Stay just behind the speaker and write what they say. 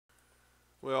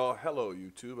Well, hello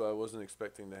YouTube. I wasn't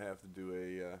expecting to have to do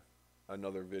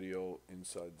another video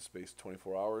inside the space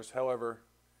 24 hours. However,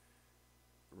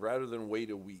 rather than wait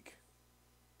a week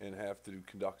and have to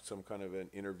conduct some kind of an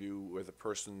interview with a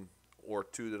person or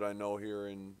two that I know here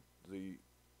in the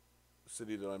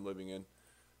city that I'm living in,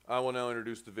 I will now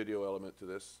introduce the video element to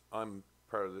this. I'm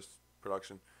part of this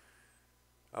production.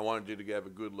 I wanted you to have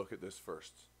a good look at this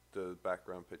first, the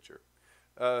background picture.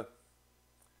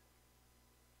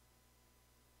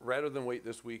 Rather than wait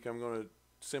this week, I'm going to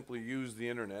simply use the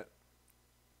internet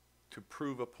to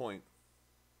prove a point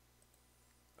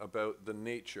about the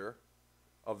nature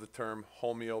of the term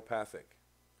homeopathic.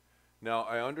 Now,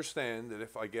 I understand that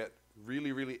if I get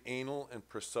really, really anal and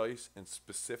precise and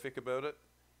specific about it,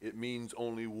 it means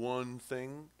only one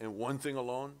thing and one thing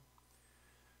alone.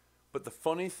 But the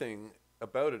funny thing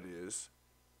about it is,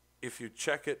 if you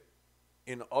check it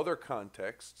in other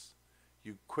contexts,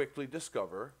 you quickly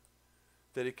discover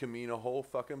that it can mean a whole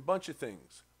fucking bunch of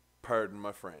things. Pardon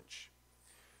my French.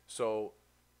 So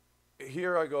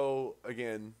here I go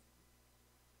again,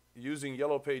 using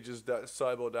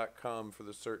yellowpages.cybo.com for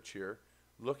the search here,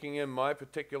 looking in my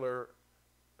particular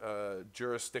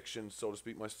jurisdiction, so to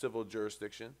speak, my civil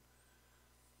jurisdiction,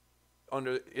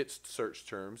 under its search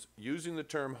terms, using the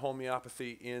term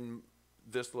homeopathy in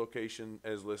this location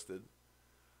as listed.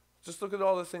 Just look at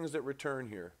all the things that return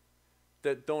here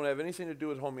that don't have anything to do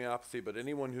with homeopathy, but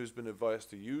anyone who's been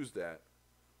advised to use that,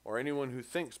 or anyone who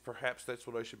thinks perhaps that's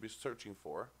what I should be searching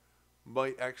for,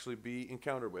 might actually be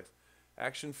encountered with.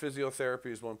 Action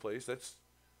physiotherapy is one place. That's,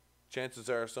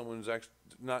 chances are someone's actually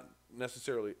not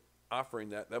necessarily offering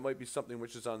that. That might be something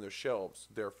which is on their shelves,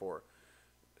 therefore.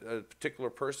 A particular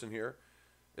person here,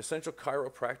 Essential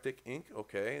Chiropractic Inc.,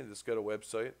 okay, and it's got a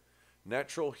website.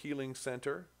 Natural Healing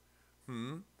Center,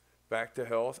 Back to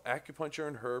Health, Acupuncture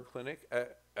and Herb Clinic,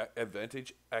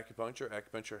 Advantage Acupuncture,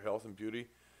 Acupuncture Health and Beauty,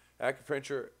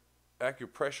 Acupressure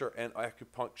and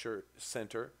Acupuncture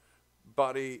Center,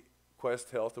 Body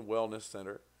Quest Health and Wellness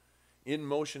Center, In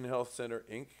Motion Health Center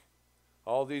Inc.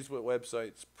 All these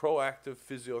websites, Proactive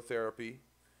Physiotherapy,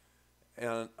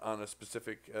 and on a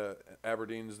specific,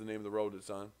 Aberdeen is the name of the road it's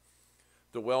on.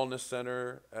 The Wellness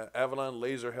Center, Avalon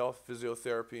Laser Health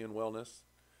Physiotherapy and Wellness,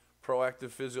 Proactive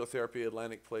Physiotherapy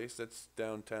Atlantic Place, that's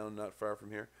downtown, not far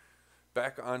from here.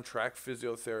 Back on Track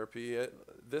Physiotherapy,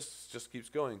 this just keeps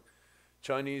going.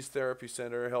 Chinese Therapy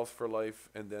Center, Health for Life,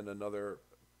 and then another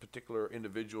particular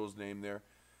individual's name there.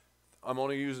 I'm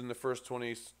only using the first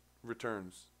 20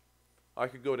 returns. I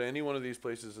could go to any one of these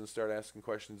places and start asking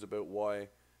questions about why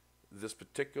this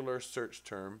particular search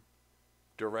term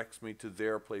directs me to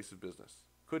their place of business,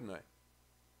 couldn't I?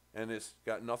 And it's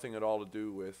got nothing at all to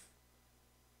do with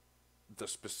the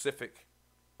specific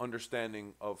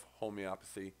understanding of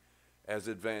homeopathy as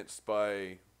advanced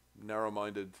by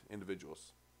narrow-minded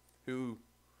individuals who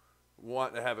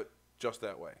want to have it just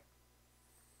that way.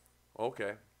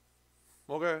 Okay.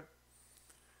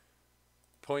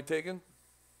 Point taken.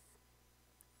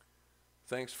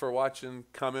 Thanks for watching.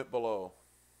 Comment below.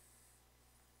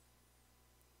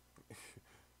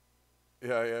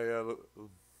 Yeah.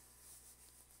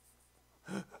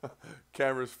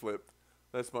 Camera's flipped.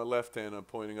 That's my left hand. I'm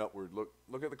pointing upward. Look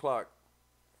at the clock.